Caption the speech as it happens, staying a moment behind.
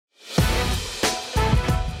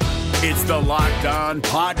It's the Locked On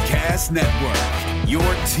Podcast Network, your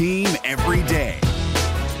team every day.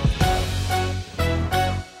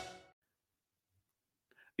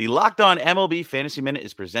 The Locked On MLB Fantasy Minute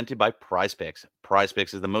is presented by Prize Picks. Prize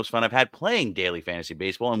Picks is the most fun I've had playing daily fantasy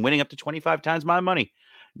baseball and winning up to 25 times my money.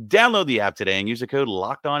 Download the app today and use the code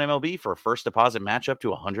LOCKEDONMLB for a first deposit match up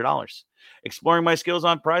to $100. Exploring my skills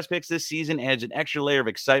on Prize Picks this season adds an extra layer of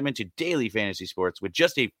excitement to daily fantasy sports. With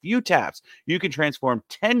just a few taps, you can transform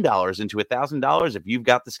 $10 into $1,000 if you've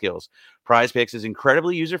got the skills. Prize Picks is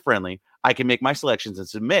incredibly user-friendly. I can make my selections and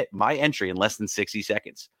submit my entry in less than 60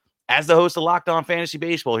 seconds. As the host of Locked On Fantasy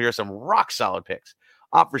Baseball, here are some rock-solid picks.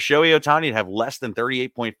 Opt for Shohei Ohtani to have less than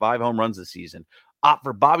 38.5 home runs this season. Opt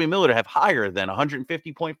for Bobby Miller to have higher than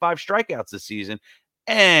 150.5 strikeouts this season.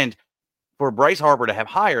 And for Bryce Harper to have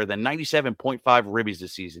higher than 97.5 ribbies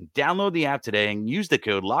this season. Download the app today and use the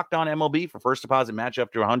code LOCKEDONMLB for first deposit match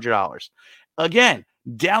up to $100. Again,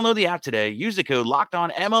 download the app today. Use the code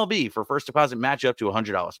LOCKEDONMLB for first deposit match up to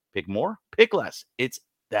 $100. Pick more, pick less. It's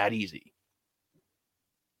that easy.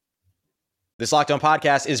 This Locked On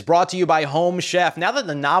podcast is brought to you by Home Chef. Now that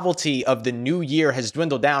the novelty of the new year has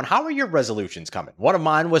dwindled down, how are your resolutions coming? One of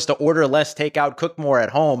mine was to order less takeout, cook more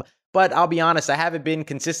at home. But I'll be honest, I haven't been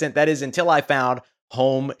consistent. That is until I found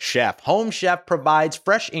Home Chef. Home Chef provides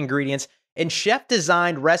fresh ingredients and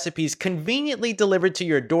chef-designed recipes conveniently delivered to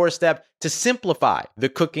your doorstep to simplify the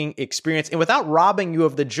cooking experience and without robbing you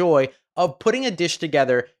of the joy of putting a dish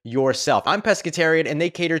together yourself. I'm pescatarian and they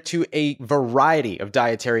cater to a variety of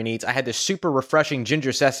dietary needs. I had this super refreshing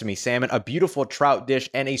ginger sesame salmon, a beautiful trout dish,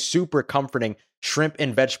 and a super comforting shrimp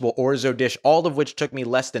and vegetable orzo dish, all of which took me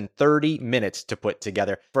less than 30 minutes to put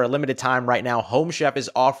together. For a limited time right now, Home Chef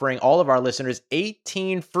is offering all of our listeners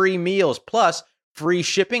 18 free meals plus free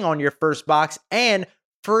shipping on your first box and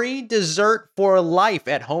free dessert for life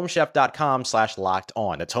at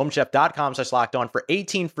homechef.com/lockedon. That's homechef.com/lockedon for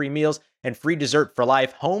 18 free meals and free dessert for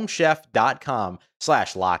life.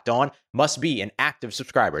 Homechef.com/lockedon. Must be an active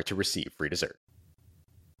subscriber to receive free dessert.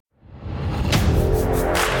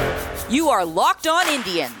 You are Locked On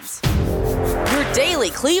Indians, your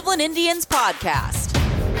daily Cleveland Indians podcast.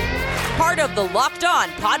 Part of the Locked On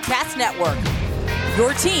Podcast Network,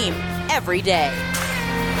 your team every day.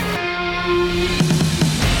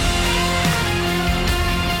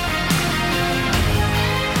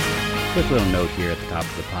 Quick little note here at the top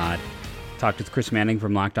of the pod. Talked with Chris Manning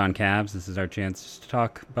from Locked On Cavs. This is our chance to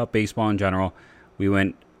talk about baseball in general. We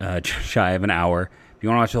went shy of an hour. If you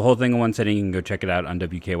want to watch the whole thing in one sitting, you can go check it out on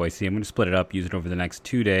WKYC. I'm going to split it up, use it over the next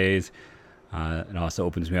 2 days. It also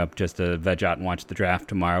opens me up just to veg out and watch the draft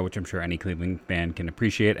tomorrow, which I'm sure any Cleveland fan can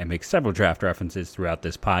appreciate. I make several draft references throughout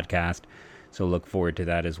this podcast, so look forward to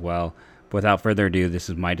that as well. But without further ado, this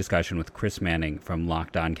is my discussion with Chris Manning from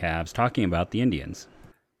Locked On Cavs, talking about the Indians.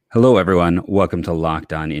 Hello, everyone. Welcome to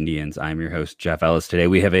Locked On Indians. I'm your host, Jeff Ellis. Today,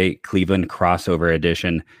 we have a Cleveland crossover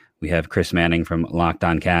edition. We have Chris Manning from Locked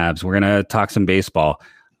On Cavs. We're going to talk some baseball.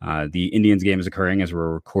 The Indians game is occurring as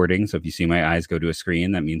we're recording, so if you see my eyes go to a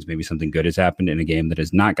screen, that means maybe something good has happened in a game that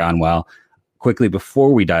has not gone well. Quickly,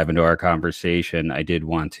 before we dive into our conversation, I did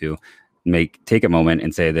want to take a moment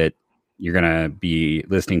and say that you're going to be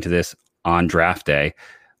listening to this on draft day.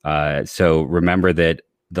 So remember that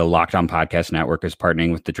the Locked On Podcast Network is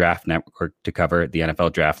partnering with the Draft Network to cover the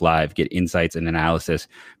NFL Draft Live. Get insights and analysis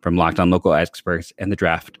from Locked On local experts and the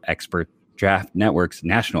Draft Network's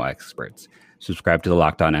national experts. Subscribe to the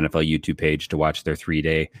Locked On NFL YouTube page to watch their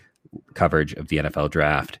 3-day coverage of the NFL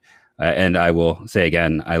Draft. And I will say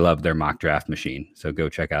again, I love their mock draft machine. So go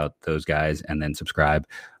check out those guys and then subscribe.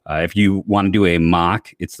 If you want to do a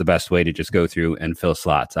mock, it's the best way to just go through and fill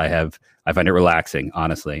slots. I find it relaxing,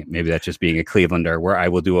 honestly. Maybe that's just being a Clevelander where I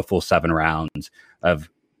will do a full 7 rounds of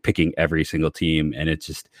picking every single team. And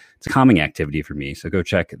it's a calming activity for me. So go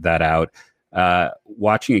check that out.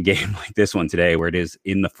 Watching a game like this one today, where it is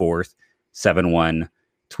in the 4th, 7-1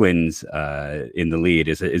 Twins in the lead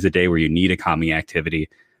is a day where you need a calming activity.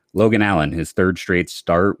 Logan Allen, his 3rd straight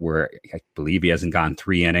start, where I believe he hasn't gone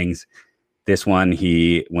 3 innings. This one,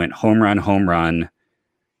 he went home run. I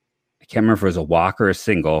can't remember if it was a walk or a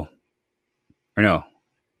single. Or no,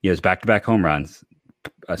 he has back-to-back home runs.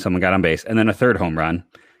 Someone got on base. And then a 3rd home run.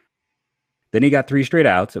 Then he got 3 straight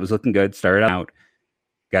outs. It was looking good. Started out.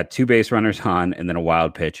 Got 2 base runners on and then a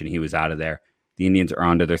wild pitch, and he was out of there. The Indians are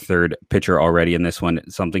on to their 3rd pitcher already in this one.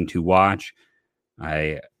 Something to watch.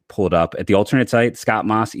 I pulled up at the alternate site. Scott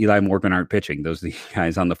Moss, Eli Morgan aren't pitching. Those are the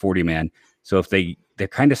guys on the 40-man. So if they're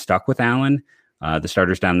kind of stuck with Allen, the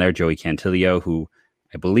starters down there, Joey Cantillo, who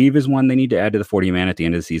I believe is one they need to add to the 40-man at the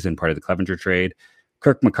end of the season, part of the Clevenger trade.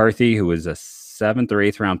 Kirk McCarthy, who was a 7th or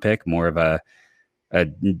 8th round pick, more of a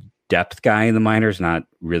depth guy in the minors, not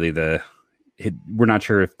really we're not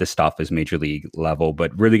sure if the stuff is major league level,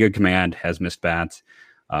 but really good command, has missed bats.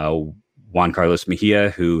 Juan Carlos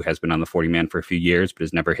Mejia, who has been on the 40-man for a few years, but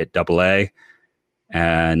has never hit AA.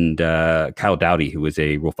 And Kyle Dowdy, who was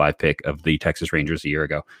a Rule 5 pick of the Texas Rangers a year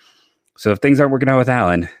ago. So if things aren't working out with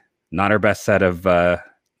Allen, not our best set of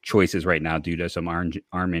choices right now due to some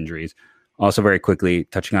arm injuries. Also, very quickly,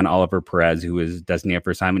 touching on Oliver Perez, who is designated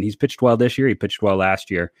for assignment. He's pitched well this year. He pitched well last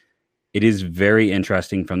year. It is very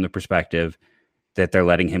interesting from the perspective that they're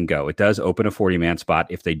letting him go. It does open a 40-man spot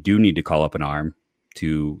if they do need to call up an arm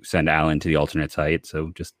to send Allen to the alternate site.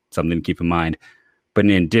 So just something to keep in mind. But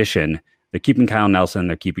in addition, they're keeping Kyle Nelson.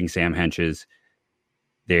 They're keeping Sam Hentges.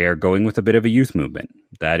 They're going with a bit of a youth movement.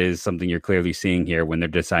 That is something you're clearly seeing here when they're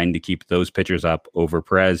deciding to keep those pitchers up over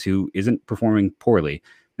Perez, who isn't performing poorly.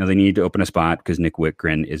 Now they need to open a spot because Nick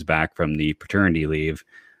Whitgren is back from the paternity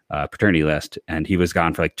list, and he was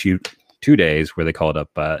gone for like two days where they called up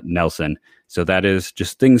Nelson. So that is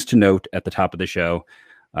just things to note at the top of the show.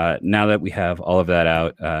 Now that we have all of that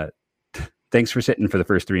out, thanks for sitting for the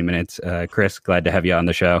first 3 minutes. Chris, glad to have you on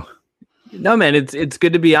the show. No, man, it's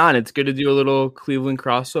good to be on. It's good to do a little Cleveland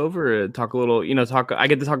crossover, talk a little, I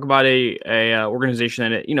get to talk about a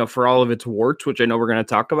organization that, for all of its warts, which I know we're going to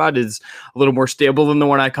talk about, is a little more stable than the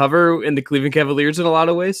one I cover in the Cleveland Cavaliers in a lot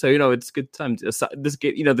of ways. So, it's good time. This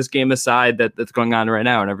game aside that's going on right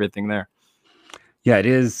now and everything there. Yeah, it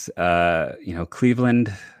is.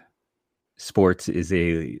 Cleveland sports is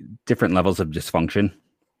a different levels of dysfunction.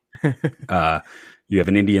 You have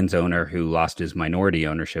an Indians owner who lost his minority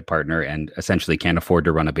ownership partner and essentially can't afford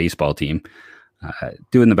to run a baseball team,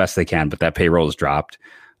 doing the best they can, but that payroll is dropped.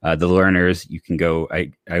 The learners, you can go,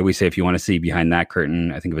 I always say, if you want to see behind that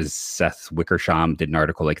curtain, I think it was Seth Wickersham did an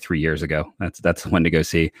article like 3 years ago. That's the one to go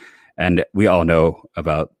see. And we all know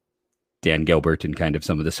about Dan Gilbert and kind of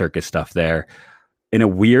some of the circus stuff there. In a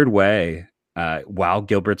weird way, while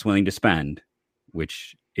Gilbert's willing to spend,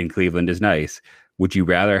 which in Cleveland is nice, would you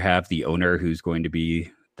rather have the owner who's going to be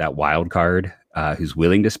that wild card, who's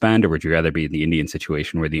willing to spend, or would you rather be in the Indian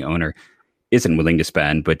situation where the owner isn't willing to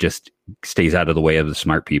spend, but just stays out of the way of the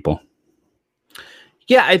smart people?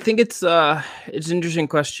 Yeah, I think it's an interesting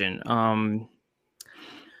question.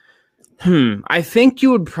 I think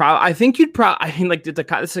you'd probably, like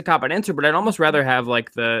it's a cop-out answer, but I'd almost rather have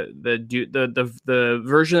like the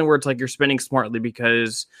version where it's like you're spending smartly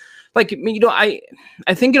because, like, I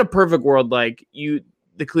think in a perfect world, like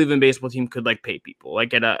the Cleveland baseball team could like pay people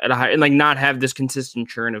like at a high and like not have this consistent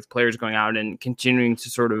churn of players going out and continuing to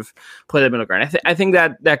sort of play the middle ground. I think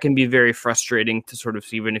that can be very frustrating to sort of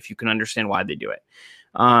see, even if you can understand why they do it.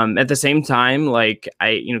 At the same time, like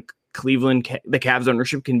Cleveland, the Cavs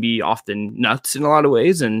ownership can be often nuts in a lot of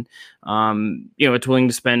ways, and it's willing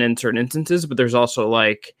to spend in certain instances, but there's also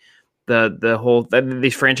like the whole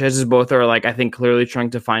these franchises both are like, I think, clearly trying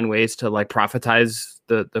to find ways to like profitize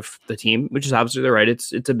the team, which is obviously they're right.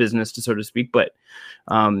 It's a business, to so to speak, but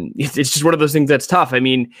it's just one of those things that's tough. I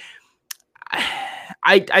mean,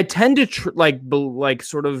 I tend to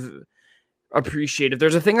sort of appreciate, if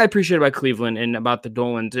there's a thing I appreciate about Cleveland and about the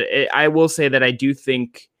Dolans, I will say that I do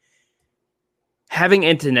think having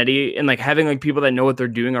Antonetti and like having like people that know what they're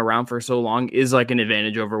doing around for so long is like an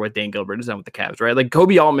advantage over what Dan Gilbert has done with the Cavs, right? Like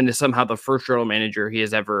Kobe Altman is somehow the first general manager he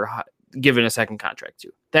has ever given a second contract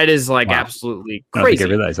to. That is like absolutely crazy. I don't think I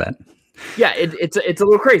realize that. Yeah, it's a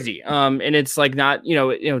little crazy. And it's like not,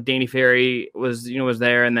 Danny Ferry was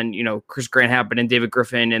there, and then, Chris Grant happened and David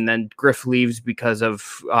Griffin, and then Griff leaves because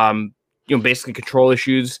of, basically control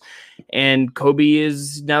issues. And Kobe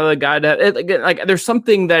is now the guy that like there's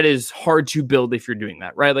something that is hard to build if you're doing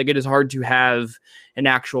that, right? Like it is hard to have an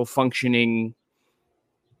actual functioning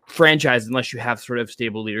franchise unless you have sort of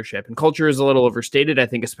stable leadership, and culture is a little overstated, I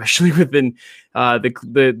think, especially within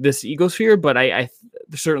this egosphere. But I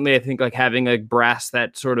certainly think like having a brass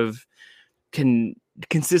that sort of can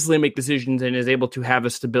consistently make decisions and is able to have a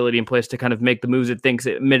stability in place to kind of make the moves it thinks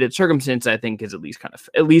amid circumstance, I think is at least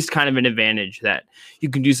kind of an advantage that you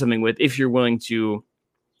can do something with if you're willing to,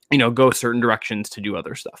 go certain directions to do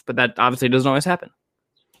other stuff. But that obviously doesn't always happen.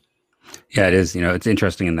 Yeah, it is. It's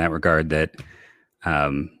interesting in that regard that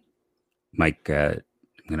Mike, I'm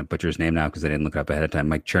going to butcher his name now because I didn't look it up ahead of time.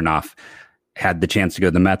 Mike Chernoff had the chance to go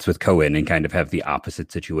to the Mets with Cohen and kind of have the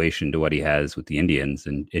opposite situation to what he has with the Indians,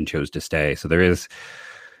 and chose to stay. So there is,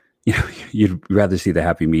 you'd rather see the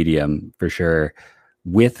happy medium for sure.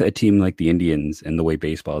 With a team like the Indians and the way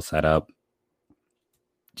baseball is set up,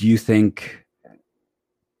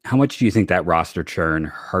 how much do you think that roster churn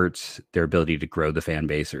hurts their ability to grow the fan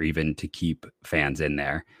base or even to keep fans in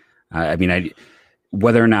there?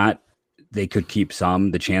 Whether or not they could keep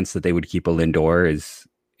some. The chance that they would keep a Lindor is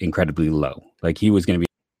incredibly low. Like, he was going to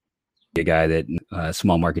be a guy that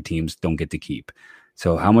small market teams don't get to keep.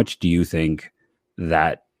 So how much do you think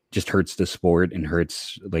that just hurts the sport and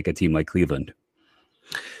hurts like a team like Cleveland?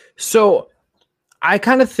 So I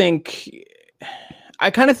kind of think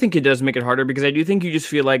it does make it harder, because I do think you just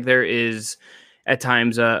feel like there is at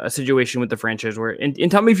times a situation with the franchise where, and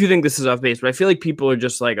tell me if you think this is off base, but I feel like people are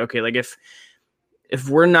just like, okay, like if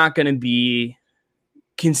we're not going to be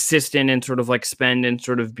consistent and sort of like spend and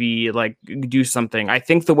sort of be like do something, I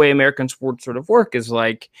think the way American sports sort of work is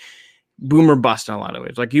like boom or bust in a lot of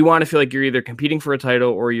ways. Like, you want to feel like you're either competing for a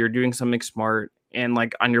title or you're doing something smart and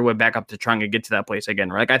like on your way back up to trying to get to that place again.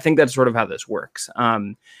 Right? Like, I think that's sort of how this works.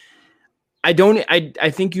 I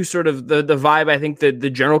think you sort of the vibe, I think that the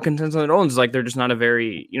general consensus on it owns is like, they're just not a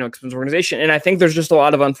very, expensive organization. And I think there's just a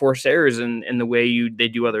lot of unforced errors in the way they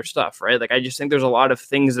do other stuff, right? Like, I just think there's a lot of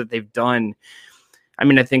things that they've done. I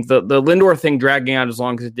mean, I think the Lindor thing dragging out as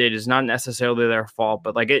long as it did is not necessarily their fault,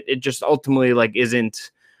 but like it just ultimately like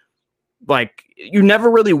isn't like, you never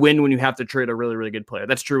really win when you have to trade a really, really good player.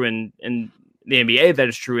 That's true in the NBA, that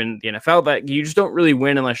is true in the NFL, that you just don't really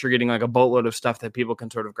win unless you're getting like a boatload of stuff that people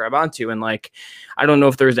can sort of grab onto. And like, I don't know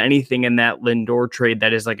if there's anything in that Lindor trade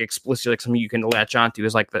that is like explicitly like something you can latch onto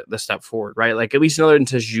as like the step forward, right? Like, at least in other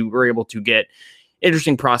instances, you were able to get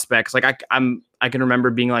interesting prospects. Like I can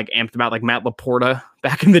remember being like amped about like Matt Laporta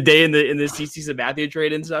back in the day in the CC Sabathia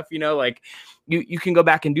trade and stuff, like you can go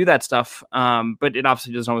back and do that stuff. But it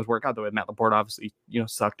obviously doesn't always work out the way. Matt Laporta obviously,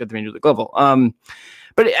 sucked at the major league level.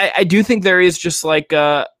 But I do think there is just like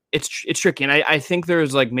it's tricky. And I think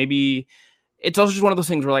there's like, maybe it's also just one of those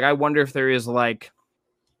things where like, I wonder if there is like,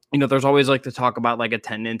 there's always like the talk about like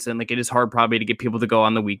attendance, and like it is hard probably to get people to go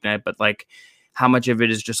on the weeknight, but like how much of it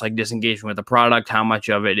is just like disengagement with the product? How much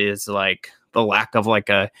of it is like the lack of like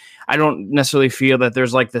I don't necessarily feel that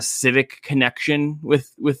there's like the civic connection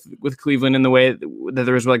with Cleveland in the way that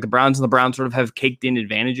there is like the Browns, and the Browns sort of have caked in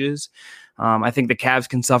advantages. I think the Cavs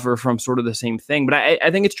can suffer from sort of the same thing, but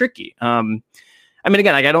I think it's tricky. I mean,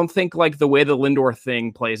 again, like, I don't think like the way the Lindor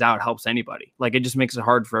thing plays out helps anybody. Like, it just makes it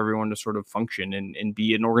hard for everyone to sort of function and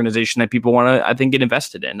be an organization that people want to, I think, get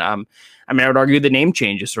invested in. I mean, I would argue the name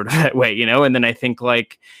change is sort of that way, and then I think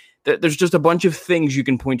like there's just a bunch of things you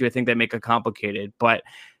can point to, I think, that make it complicated. But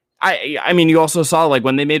I mean, you also saw like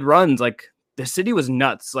when they made runs, like the city was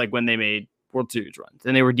nuts, like when they made World Series runs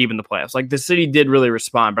and they were deep in the playoffs. Like, the city did really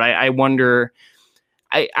respond, but I wonder.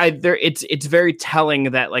 It's very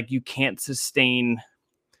telling that like you can't sustain.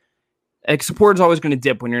 Like, support is always going to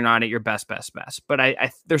dip when you're not at your best. But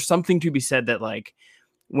I there's something to be said that like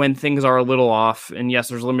when things are a little off, and yes,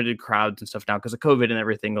 there's limited crowds and stuff now because of COVID and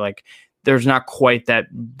everything. Like, there's not quite that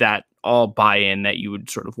all buy-in that you would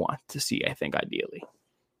sort of want to see, I think, ideally.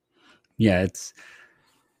 Yeah, it's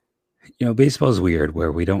baseball is weird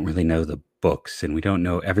where we don't really know the books, and we don't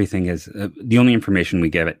know everything. Is the only information we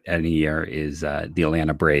get at any year is the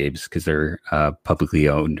Atlanta Braves, because they're publicly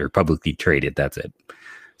owned or publicly traded. That's it.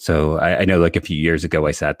 So I know like a few years ago,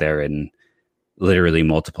 I sat there and literally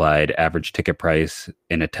multiplied average ticket price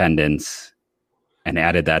in attendance and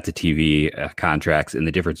added that to TV contracts. And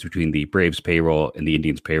the difference between the Braves payroll and the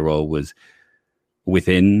Indians payroll was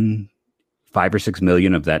within 5 or 6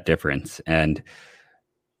 million of that difference. And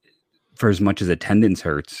for as much as attendance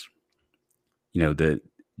hurts, the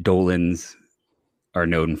Dolans are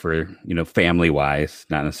known for, family wise,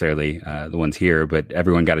 not necessarily the ones here, but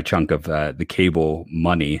everyone got a chunk of the cable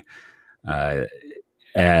money.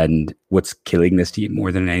 And what's killing this team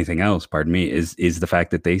more than anything else, pardon me, is the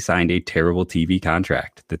fact that they signed a terrible TV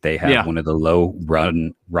contract, that they have one of the low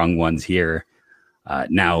rung ones here.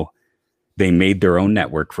 Now, they made their own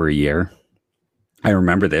network for a year. I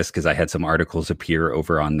remember this because I had some articles appear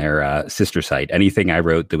over on their sister site. Anything I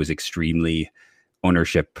wrote that was extremely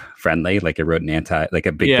ownership friendly, like I wrote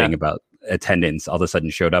a big thing about attendance, all of a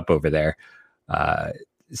sudden showed up over there.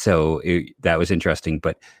 So that was interesting.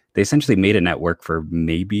 But they essentially made a network for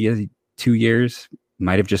maybe 2 years,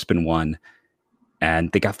 might have just been one.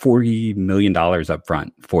 And they got $40 million up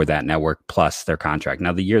front for that network plus their contract.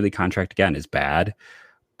 Now, the yearly contract, again, is bad,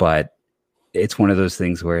 but it's one of those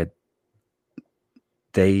things where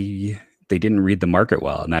they didn't read the market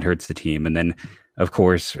well, and that hurts the team. And then, of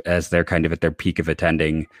course, as they're kind of at their peak of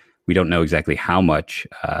attending, we don't know exactly how much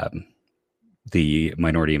the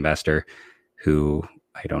minority investor, who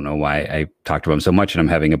I don't know why I talked about him so much and I'm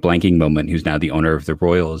having a blanking moment, who's now the owner of the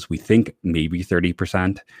Royals, we think maybe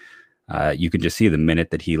 30%. You can just see the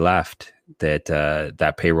minute that he left that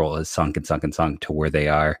that payroll has sunk to where they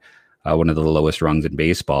are one of the lowest rungs in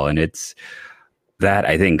baseball. And it's that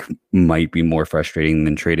I think might be more frustrating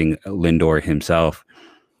than trading Lindor himself.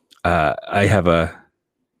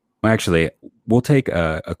 We'll take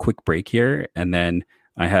a quick break here, and then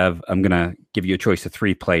I'm going to give you a choice of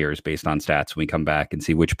 3 players based on stats when we come back and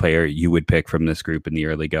see which player you would pick from this group in the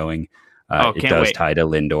early going. It does wait. Tie to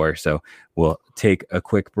Lindor. So we'll take a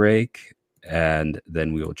quick break and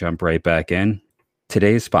then we will jump right back in.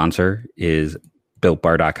 Today's sponsor is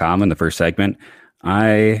BuiltBar.com. In the first segment,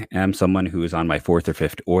 I am someone who is on my 4th or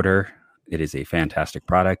 5th order. It is a fantastic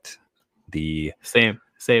product. Same.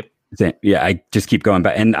 Yeah, I just keep going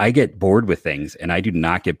back, and I get bored with things, and I do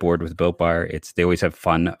not get bored with Built Bar. They always have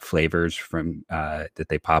fun flavors from that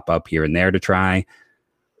they pop up here and there to try.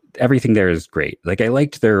 Everything there is great. Like, I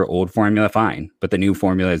liked their old formula fine, but the new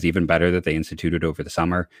formula is even better that they instituted over the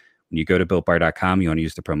summer. When you go to BuiltBar.com, you want to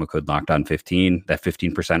use the promo code LOCKEDON15. That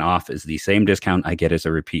 15% off is the same discount I get as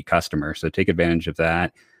a repeat customer. So take advantage of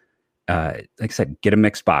that. Like I said, get a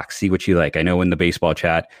mixed box, see what you like. I know in the baseball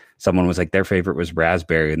chat, someone was like, their favorite was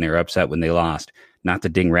raspberry and they were upset when they lost. Not the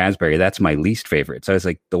ding raspberry. That's my least favorite. So I was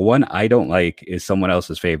like, the one I don't like is someone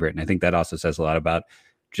else's favorite. And I think that also says a lot about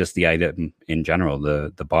just the item in general,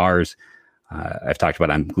 the bars. I've talked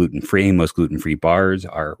about I'm gluten-free. Most gluten-free bars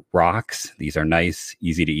are rocks. These are nice,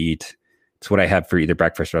 easy to eat. It's what I have for either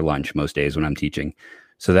breakfast or lunch most days when I'm teaching.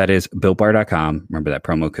 So that is BuiltBar.com. Remember that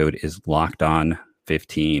promo code is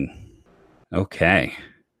LOCKEDON15. Okay.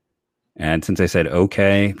 And since I said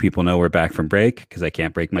okay, people know we're back from break because I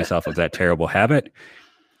can't break myself of that terrible habit.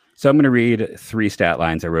 So I'm going to read 3 stat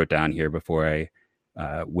lines I wrote down here before I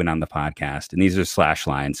went on the podcast. And these are slash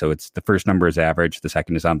lines. So it's the first number is average. The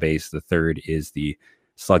second is on base. The third is the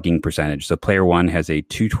slugging percentage. So player 1 has a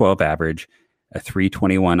 212 average, a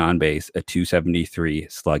 321 on base, a 273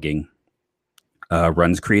 slugging,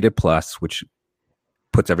 runs created plus, which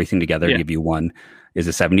puts everything together to give you 1, is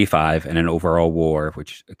a 75, and an overall WAR,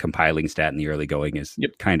 which a compiling stat in the early going is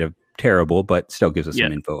kind of terrible, but still gives us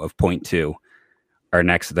some info of 0.2. Our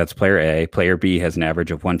next, that's player A. Player B has an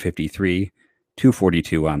average of 153,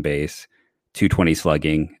 242 on base, 220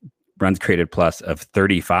 slugging, runs created plus of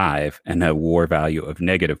 35, and a WAR value of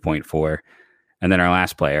negative 0.4. And then our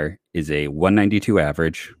last player is a 192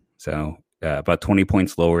 average, so about 20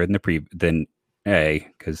 points lower than A,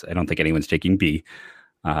 because I don't think anyone's taking B.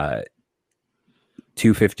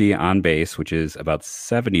 250 on base, which is about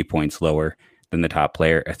 70 points lower than the top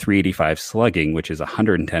player, a 385 slugging, which is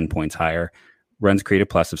 110 points higher, runs created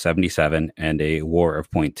plus of 77, and a WAR of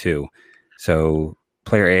 0.2. So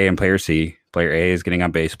player A and player C, player A is getting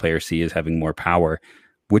on base, player C is having more power.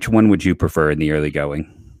 Which one would you prefer in the early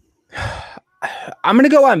going? I'm going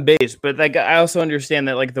to go on base, but like I also understand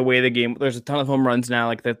that like the way the game, there's a ton of home runs now,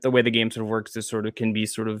 like the way the game sort of works is sort of can be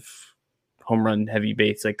sort of home run heavy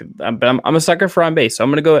base. Like, but I'm a sucker for on base, so I'm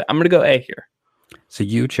gonna go A here. So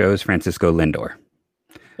you chose Francisco Lindor.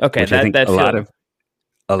 Okay, I think a lot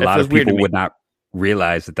of people would not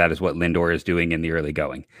realize that is what Lindor is doing in the early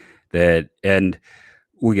going. And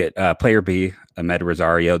we get player B, Ahmed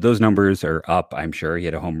Rosario. Those numbers are up. I'm sure he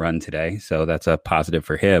had a home run today, so that's a positive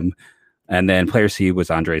for him. And then player C was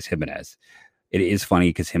Andres Gimenez. It is funny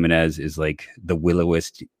because Gimenez is like the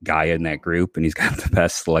willowest guy in that group, and he's got the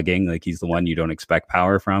best slugging. Like, he's the one you don't expect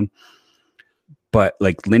power from. But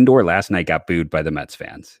like Lindor last night got booed by the Mets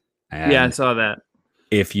fans. And yeah, I saw that.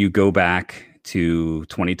 If you go back to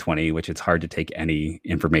 2020, which it's hard to take any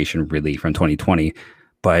information really from 2020,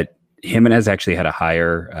 but Gimenez actually had a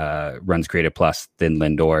higher runs created plus than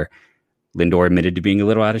Lindor. Lindor admitted to being a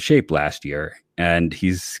little out of shape last year, and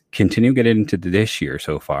he's continuing to get into this year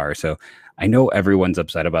so far. So I know everyone's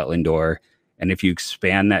upset about Lindor, and if you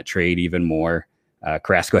expand that trade even more,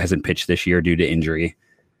 Carrasco hasn't pitched this year due to injury,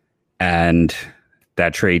 and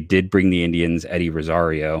that trade did bring the Indians Eddie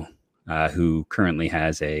Rosario, who currently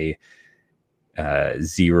has a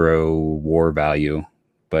 0 WAR value,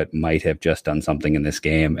 but might have just done something in this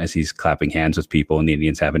game as he's clapping hands with people and the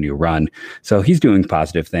Indians have a new run. So he's doing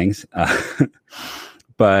positive things.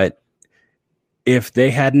 But if they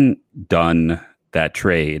hadn't done that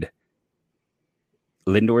trade,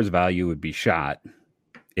 Lindor's value would be shot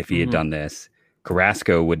if he had done this.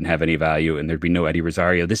 Carrasco wouldn't have any value, and there'd be no Eddie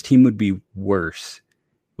Rosario. This team would be worse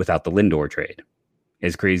without the Lindor trade.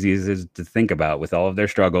 As crazy as it is to think about, with all of their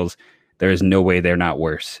struggles, there is no way they're not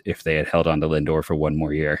worse if they had held on to Lindor for one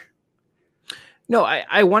more year. No,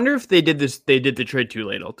 I wonder if they did the trade too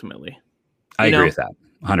late ultimately. I agree with that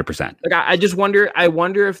 100%. Like I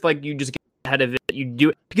wonder if like you just get ahead of it, you do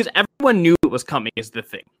it because everyone knew it was coming is the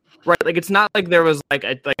thing. Right, like it's not like there was like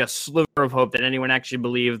a sliver of hope that anyone actually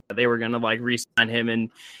believed that they were gonna like re-sign him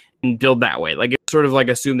build that way. Like it's sort of like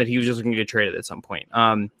assumed that he was just going to get traded at some point.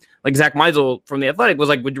 Like Zach Meisel from The Athletic was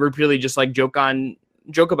like would repeatedly just like joke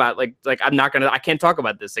about like I can't talk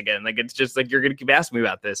about this again. Like it's just like you're gonna keep asking me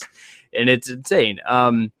about this, and it's insane.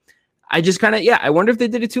 I just kind of I wonder if they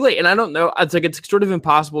did it too late, and I don't know. It's like it's sort of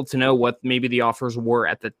impossible to know what maybe the offers were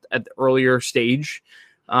at the earlier stage.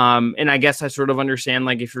 And I guess I sort of understand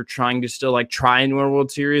like if you're trying to still like try and win a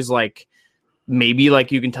World Series, like maybe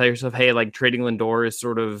like you can tell yourself, hey, like trading Lindor is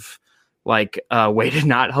sort of like a way to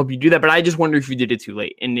not help you do that. But I just wonder if you did it too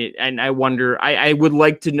late. And I wonder, I would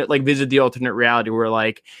like to like visit the alternate reality where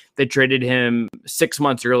like they traded him 6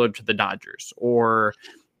 months earlier to the Dodgers or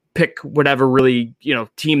pick whatever really,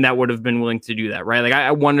 team that would have been willing to do that. Right. Like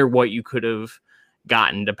I wonder what you could have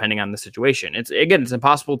gotten depending on the situation. It's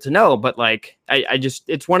impossible to know, but like, I just,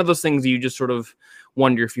 it's one of those things that you just sort of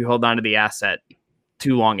wonder if you held on to the asset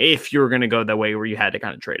too long, if you were going to go that way where you had to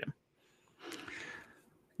kind of trade him.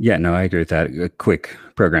 Yeah, no, I agree with that. A quick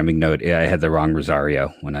programming note. I had the wrong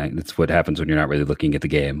Rosario that's what happens when you're not really looking at the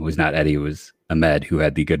game. It was not Eddie, it was Ahmed who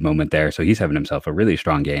had the good moment there. So he's having himself a really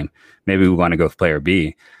strong game. Maybe we want to go with player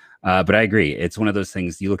B. But I agree. It's one of those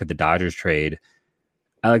things. You look at the Dodgers trade,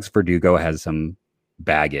 Alex Verdugo has some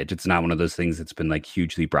baggage. It's not one of those things that's been like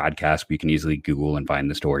hugely broadcast, but you can easily Google and find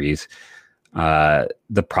the stories.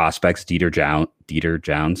 The prospects, Dieter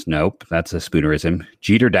Jones. Nope, that's a Spoonerism.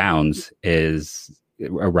 Jeter Downs is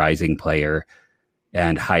a rising player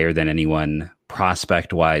and higher than anyone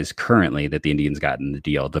prospect wise currently that the Indians got in the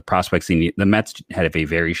deal. The prospects, the Mets had a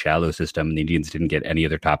very shallow system, and the Indians didn't get any of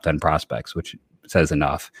their top 10 prospects, which says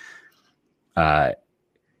enough.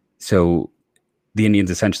 So the Indians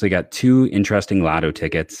essentially got 2 interesting lotto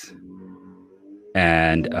tickets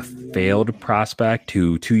and a failed prospect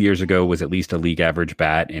who 2 years ago was at least a league average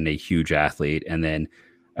bat and a huge athlete. And then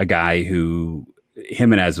a guy who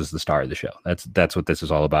Jimenez was the star of the show. That's what this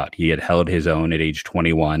is all about. He had held his own at age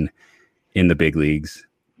 21 in the big leagues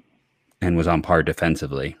and was on par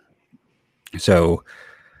defensively. So,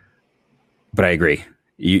 but I agree.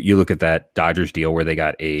 You look at that Dodgers deal where they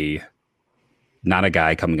got not a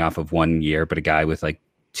guy coming off of 1 year, but a guy with like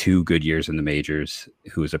 2 good years in the majors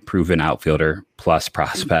who is a proven outfielder plus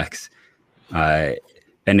prospects. And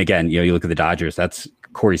again, you look at the Dodgers, that's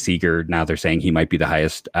Corey Seager. Now they're saying he might be the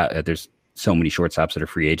highest. There's so many shortstops that are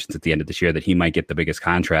free agents at the end of this year that he might get the biggest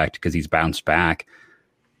contract because he's bounced back.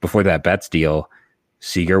 Before that Betts deal,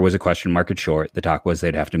 Seager was a question mark at short. The talk was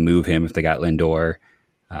they'd have to move him if they got Lindor.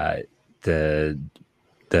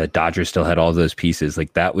 The Dodgers still had all those pieces.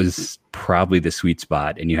 Like that was probably the sweet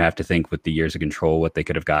spot. And you have to think with the years of control, what they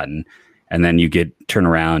could have gotten. And then you turn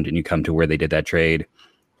around and you come to where they did that trade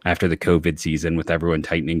after the COVID season with everyone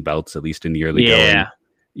tightening belts, at least in the early going.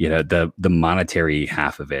 The monetary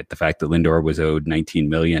half of it, the fact that Lindor was owed $19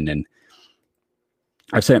 million. And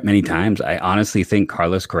I've said it many times, I honestly think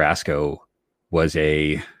Carlos Carrasco was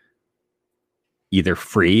either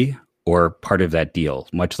free or part of that deal,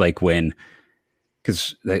 much like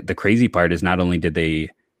because the crazy part is not only did the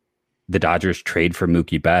Dodgers trade for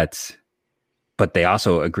Mookie Betts, but they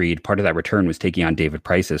also agreed part of that return was taking on David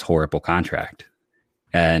Price's horrible contract.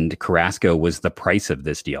 And Carrasco was the price of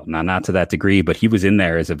this deal. Now, not to that degree, but he was in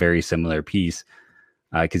there as a very similar piece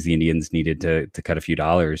because the Indians needed to cut a few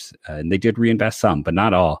dollars. And they did reinvest some, but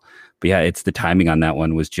not all. But yeah, it's the timing on that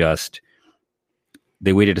one was just,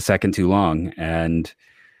 they waited a second too long. And,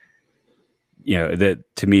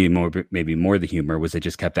 to me, maybe more the humor was they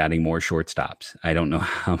just kept adding more shortstops. I don't know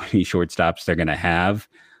how many shortstops they're going to have.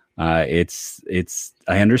 I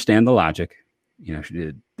understand the logic.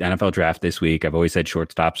 The NFL draft this week, I've always said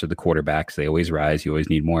shortstops are the quarterbacks. They always rise. You always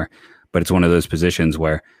need more. But it's one of those positions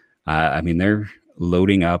where, they're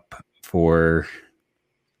loading up for,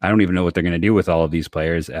 I don't even know what they're going to do with all of these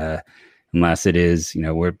players, unless it is,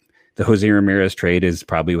 the Jose Ramirez trade is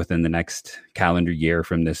probably within the next calendar year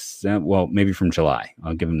from this, maybe from July.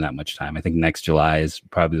 I'll give them that much time. I think next July is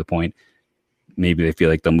probably the point. Maybe they feel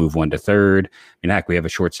like they'll move one to third. Heck, we have a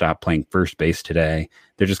shortstop playing first base today.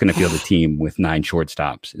 They're just going to field a team with 9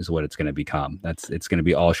 shortstops is what it's going to become. It's going to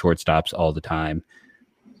be all shortstops all the time.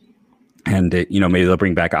 And, maybe they'll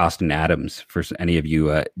bring back Austin Adams for any of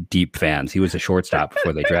you deep fans. He was a shortstop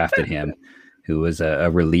before they drafted him, who was a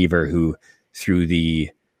reliever who threw the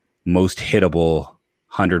most hittable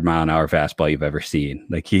 100-mile-an-hour fastball you've ever seen.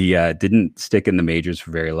 Like he didn't stick in the majors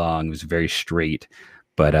for very long. It was very straight,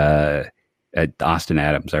 but Austin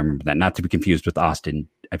Adams, I remember that. Not to be confused with Austin,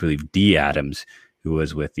 I believe, D. Adams, who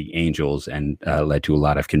was with the Angels and led to a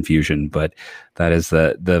lot of confusion. But that is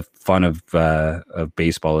the fun of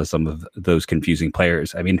baseball, is some of those confusing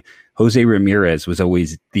players. I mean, Jose Ramirez was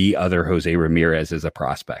always the other Jose Ramirez as a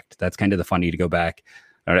prospect. That's kind of the funny to go back.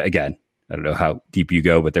 Again, I don't know how deep you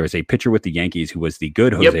go, but there was a pitcher with the Yankees who was the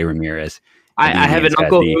good Jose Ramirez. I have an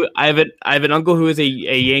uncle who I have an uncle who is a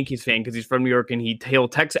Yankees fan because he's from New York, and he'll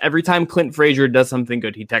text every time Clint Frazier does something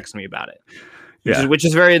good. He texts me about it, which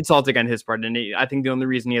is very insulting on his part. And I think the only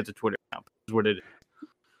reason he has a Twitter account is what it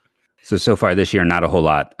is. So far this year, not a whole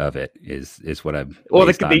lot of it is what I'm. Well,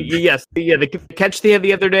 the catch they had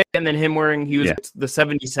the other day, and then him wearing the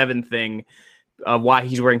 77 thing. Why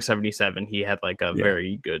he's wearing 77? He had like a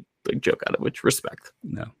very good joke out of which respect.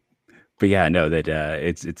 No, but that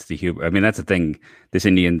it's the humor. I mean, that's the thing. This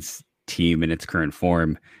Indians team in its current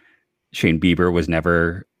form, Shane Bieber was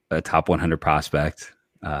never a top 100 prospect.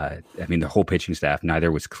 I mean, the whole pitching staff.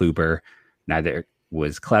 Neither was Kluber. Neither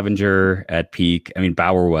was Clevenger at peak. I mean,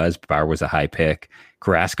 Bauer was a high pick.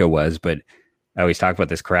 Carrasco was, but I always talk about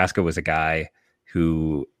this. Carrasco was a guy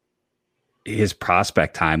who his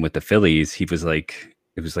prospect time with the Phillies, it was like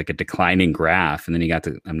a declining graph. And then he got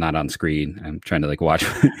to, I'm not on screen. I'm trying to like watch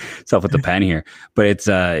myself with the pen here, but it's,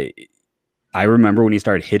 I remember when he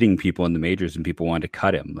started hitting people in the majors and people wanted to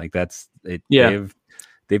cut him. Like that's it. Yeah.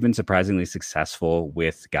 They've been surprisingly successful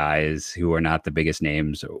with guys who are not the biggest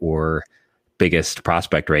names or biggest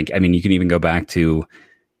prospect rank. I mean, you can even go back to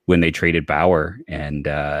when they traded Bauer, and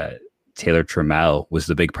Taylor Trammell was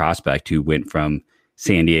the big prospect who went from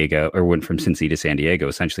Cincy to San Diego.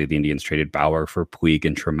 Essentially, the Indians traded Bauer for Puig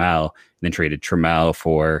and Trammell, and then traded Trammell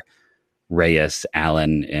for Reyes,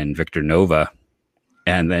 Allen, and Victor Nova.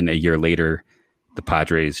 And then a year later, the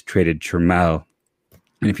Padres traded Trammell.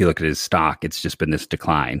 And if you look at his stock, it's just been this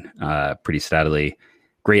decline pretty steadily.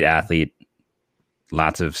 Great athlete,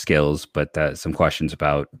 lots of skills, but some questions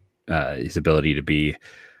about his ability to be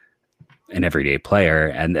an everyday player.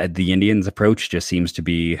 And the Indians' approach just seems to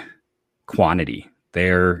be quantity.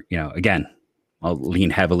 They're, again, I'll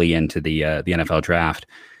lean heavily into the NFL draft.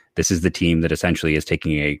 This is the team that essentially is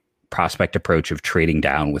taking a prospect approach of trading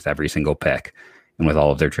down with every single pick and with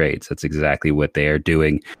all of their trades. That's exactly what they are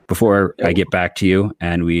doing. Before I get back to you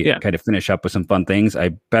and we kind of finish up with some fun things, I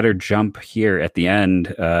better jump here at the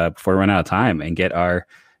end before we run out of time and get our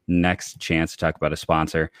next chance to talk about a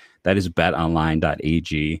sponsor. That is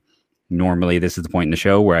betonline.ag. Normally, this is the point in the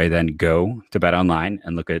show where I then go to BetOnline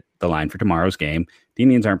and look at the line for tomorrow's game. The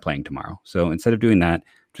Indians aren't playing tomorrow. So instead of doing that,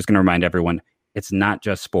 I'm just going to remind everyone, it's not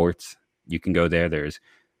just sports. You can go there. There's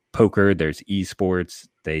poker, there's esports.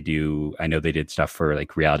 I know they did stuff for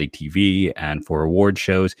like reality TV and for award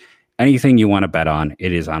shows. Anything you want to bet on,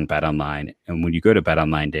 it is on BetOnline. And when you go to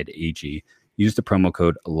betonline.ag, use the promo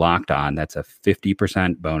code LOCKEDON. That's a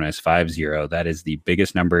 50% bonus, 50. That is the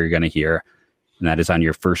biggest number you're going to hear. And that is on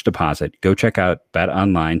your first deposit. Go check out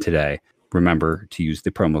BetOnline today. Remember to use the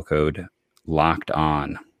promo code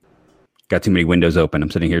LOCKEDON. Got too many windows open. I'm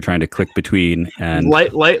sitting here trying to click between. And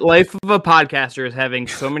life of a podcaster is having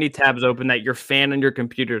so many tabs open that your fan on your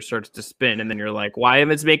computer starts to spin, and then you're like, "Why am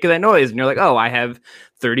it making that noise?" And you're like, "Oh, I have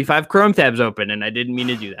 35 Chrome tabs open, and I didn't mean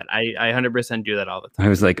to do that." I 100% do that all the time. I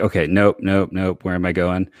was like, "Okay, nope. Where am I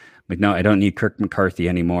going?" Like, no, I don't need Kirk McCarthy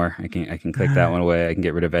anymore. I can click that one away. I can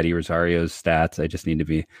get rid of Eddie Rosario's stats. I just need to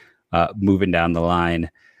be moving down the line.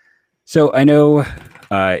 So I know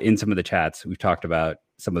in some of the chats, we've talked about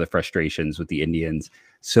some of the frustrations with the Indians.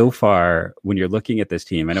 So far, when you're looking at this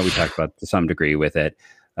team, I know we talked about to some degree with it,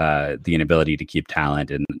 the inability to keep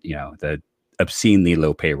talent and, the obscenely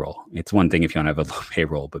low payroll. It's one thing if you don't have a low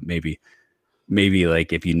payroll, but maybe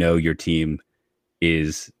like if your team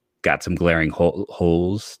is got some glaring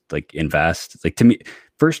holes, like invest. Like to me,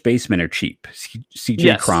 first basemen are cheap.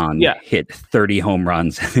 CJ Cron hit 30 home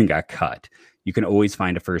runs and then got cut. You can always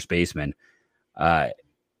find a first baseman.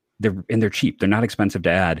 They're cheap. They're not expensive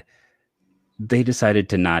to add. They decided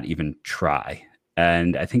to not even try.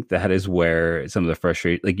 And I think that is where some of the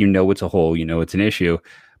frustration, like, it's a hole, it's an issue,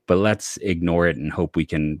 but let's ignore it and hope we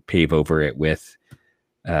can pave over it with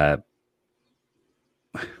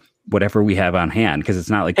whatever we have on hand, because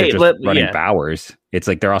it's not like they're just running Bowers. It's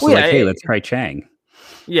like they're also hey, let's try Chang.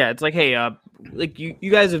 Yeah, it's like, hey, like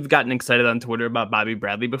you guys have gotten excited on Twitter about Bobby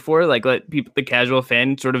Bradley before. Like, let people, the casual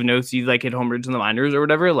fan, sort of knows he's like hit home runs in the minors or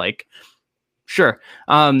whatever. Like, sure,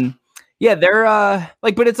 they're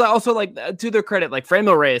but it's also like, to their credit, like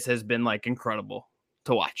Franmil Reyes has been like incredible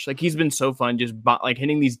to watch. Like, he's been so fun, just like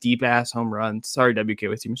hitting these deep ass home runs. Sorry, WK,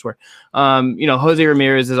 I seem to swear. Jose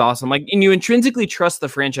Ramirez is awesome. Like, and you intrinsically trust the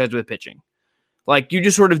franchise with pitching. Like, you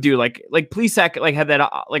just sort of do. Like Plesac like had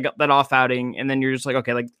that that off outing, and then you're just like,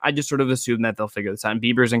 okay, like I just sort of assume that they'll figure this out. And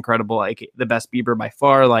Bieber's incredible, like the best Bieber by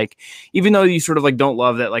far. Like, even though you sort of like don't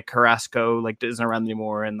love that like Carrasco like isn't around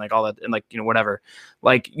anymore and like all that and like whatever,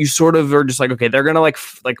 like you sort of are just like, okay, they're gonna like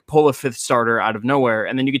pull a fifth starter out of nowhere,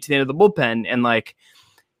 and then you get to the end of the bullpen and like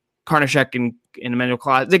Karnashek and Emmanuel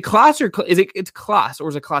Class. Is it Class or it's Class or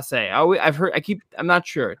is it Class A? I'm not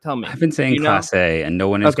sure. Tell me. I've been saying Class A, and no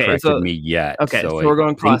one has corrected me yet. Okay, so we're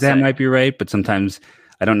going Class A. That might be right, but sometimes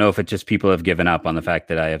I don't know if it's just people have given up on the fact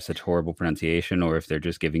that I have such horrible pronunciation, or if they're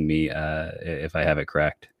just giving me if I have it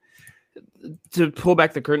correct. To pull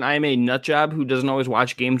back the curtain, I am a nut job who doesn't always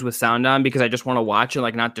watch games with sound on because I just want to watch and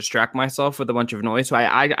like not distract myself with a bunch of noise. So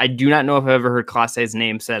I do not know if I've ever heard Class A's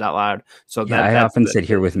name said out loud. So yeah, I often sit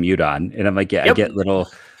here with mute on, and I'm like, I get little,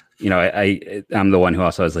 I'm the one who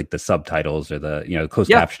also has like the subtitles or the closed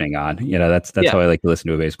captioning on. That's how I like to listen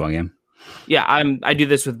to a baseball game. Yeah, I do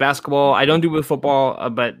this with basketball. I don't do it with football,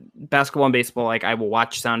 but basketball and baseball, like I will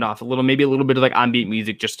watch sound off maybe a little bit of like on-beat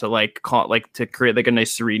music just to like to create like a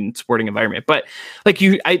nice serene sporting environment. But like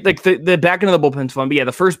the back end of the bullpen's fun. But yeah,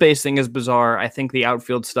 the first base thing is bizarre. I think the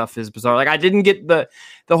outfield stuff is bizarre. Like I didn't get the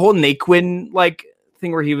whole Naquin like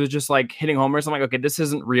thing where he was just like hitting homers. I'm like, okay, this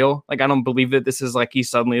isn't real. Like I don't believe that this is like he's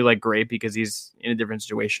suddenly like great because he's in a different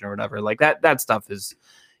situation or whatever. Like that stuff is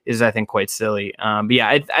I think quite silly. But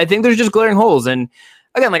yeah, I think there's just glaring holes. And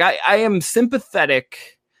again, like I am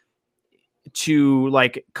sympathetic to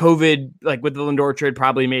like COVID, like with the Lindor trade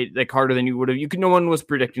probably made like harder than you would have. No one was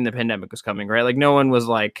predicting the pandemic was coming, right? Like no one was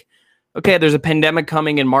like, okay, there's a pandemic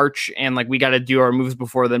coming in March and like we got to do our moves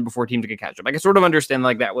before teams can catch up. I can sort of understand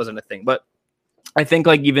like that wasn't a thing, but I think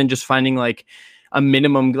like even just finding like a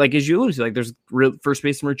minimum, like as you alluded to, like there's real first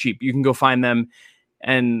basemen are cheap. You can go find them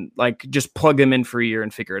and like just plug them in for a year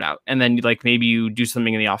and figure it out. And then like maybe you do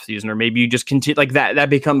something in the off season, or maybe you just continue like that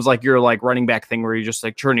becomes like your like running back thing where you're just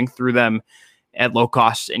like churning through them at low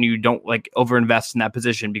cost and you don't like overinvest in that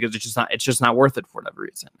position because it's just not worth it for whatever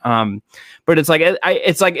reason. But it's like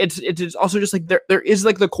it's also just like there is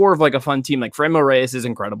like the core of like a fun team. Like Franmil Reyes is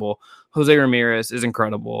incredible. Jose Ramirez is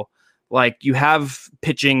incredible. Like you have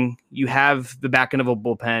pitching, you have the back end of a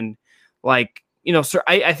bullpen, like, sir,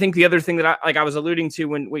 I think the other thing that I was alluding to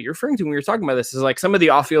what you're referring to when you're talking about this is like some of the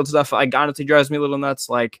off-field stuff, like honestly drives me a little nuts.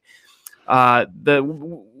 Like the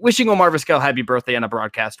wishing Omar Vizquel happy birthday on a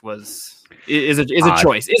broadcast is a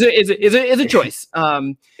choice. Is a choice.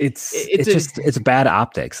 It's bad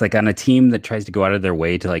optics. Like on a team that tries to go out of their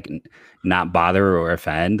way to like not bother or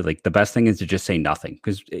offend, like the best thing is to just say nothing.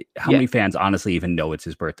 Because how many fans honestly even know it's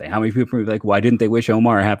his birthday? How many people are like, why didn't they wish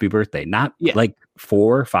Omar a happy birthday? Not like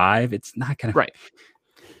 4 or 5. It's not gonna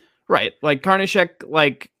right. Like Karnashek,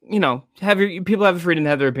 like people have the freedom to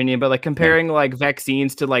have their opinion, but like comparing like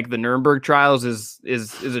vaccines to like the Nuremberg trials is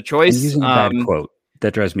a choice. And using a bad quote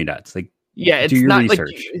that drives me nuts. Like it's do your not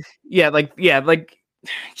research. Like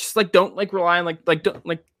just like don't like rely on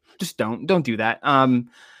don't do that.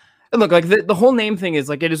 And look, like the whole name thing is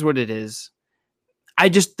like it is what it is. I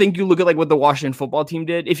just think you look at like what the Washington football team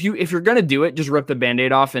did. If you're gonna do it, just rip the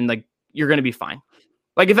Band-Aid off and like you're gonna be fine.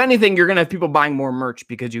 Like if anything, you're gonna have people buying more merch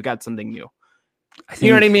because you got something new. I think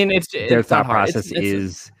you know what I mean? Their thought process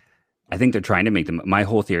is I think they're trying to make them. My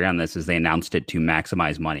whole theory on this is they announced it to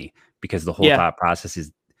maximize money because the whole thought process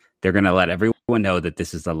is they're going to let everyone know that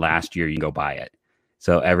this is the last year you can go buy it.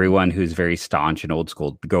 So everyone who's very staunch and old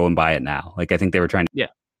school, go and buy it now. Like I think they were trying to be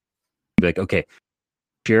like, okay,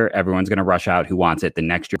 year everyone's going to rush out who wants it. The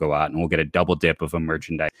next year go out and we'll get a double dip of a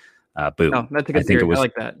merchandise. Boom. Oh, that's a good theory. I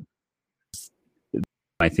like that.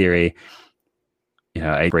 My theory,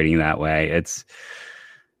 rating that way.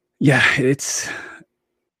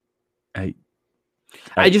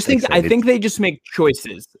 I think they just make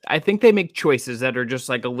choices. I think they make choices that are just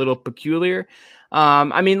like a little peculiar.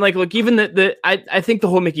 I mean, like, look, even I think the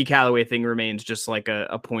whole Mickey Callaway thing remains just like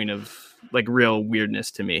a point of like real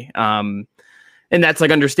weirdness to me. And that's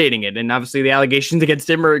like understating it. And obviously the allegations against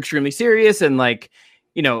him are extremely serious. And like,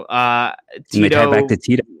 Tito, and they tie back to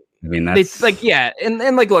Tito. I mean, that's like,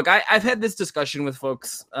 and like, look, I've had this discussion with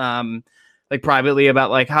folks, like privately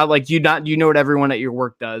about like how like you know what everyone at your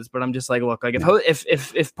work does, but I'm just like, look, like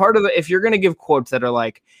if part of if you're gonna give quotes that are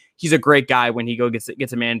like he's a great guy when he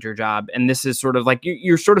gets a manager job, and this is sort of like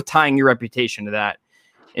you're sort of tying your reputation to that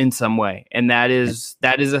in some way, and that is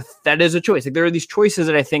a choice. Like there are these choices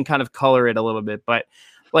that I think kind of color it a little bit, but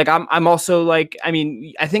like I'm also like, I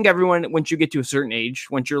mean, I think everyone once you get to a certain age,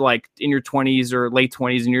 once you're like in your 20s or late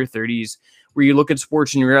 20s in your 30s, where you look at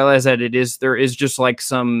sports and you realize that there is just like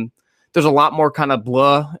there's a lot more kind of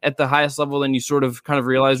blah at the highest level than you sort of kind of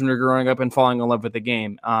realize when you're growing up and falling in love with the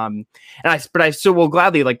game. But I still will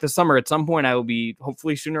gladly, like this summer at some point, I will be,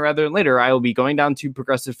 hopefully sooner rather than later, I will be going down to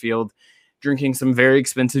Progressive Field, drinking some very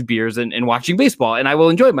expensive beers and watching baseball, and I will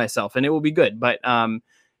enjoy myself and it will be good. But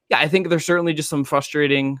I think there's certainly just some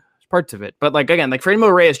frustrating parts of it. But like, again, like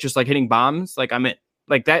Franmil Reyes just like hitting bombs, like I'm in.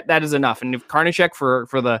 Like that is enough. And if Karnashek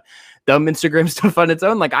for the dumb Instagram stuff on its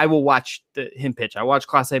own, like I will watch him pitch. I watch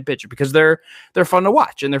Class A pitch because they're fun to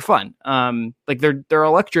watch and they're fun. Like they're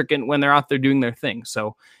electric and when they're out there doing their thing.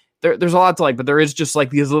 So there's a lot to like, but there is just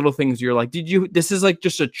like these little things you're like, this is like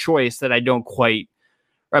just a choice that I don't quite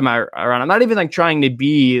wrap my around. I'm not even like trying to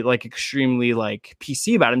be like extremely like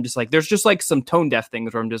PC about it. I'm just like, there's just like some tone deaf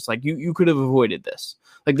things where I'm just like, you could have avoided this.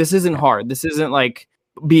 Like, this isn't hard. This isn't like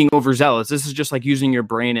being overzealous. This is just like using your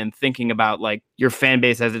brain and thinking about like your fan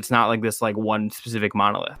base as it's not like this like one specific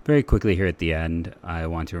monolith. Very quickly here at the end, I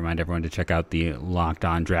want to remind everyone to check out the Locked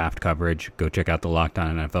On draft coverage. Go check out the Locked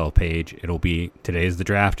On NFL page. Today's the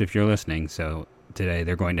draft if you're listening. So today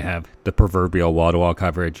they're going to have the proverbial wall-to-wall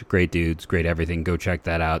coverage. Great dudes, great everything. Go check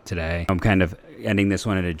that out today. I'm kind of ending this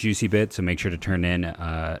one at a juicy bit, so make sure to tune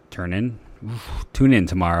in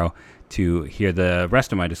tomorrow to hear the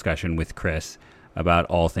rest of my discussion with Chris about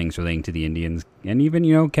all things relating to the Indians and even,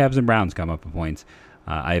 Cavs and Browns come up with points.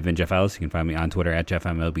 I have been Jeff Ellis. You can find me on Twitter at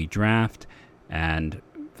JeffMLBDraft. And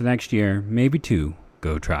for next year, maybe 2,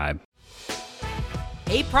 go Tribe.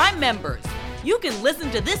 Hey, Prime members, you can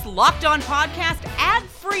listen to this Locked On podcast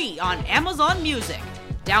ad-free on Amazon Music.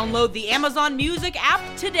 Download the Amazon Music app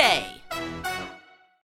today.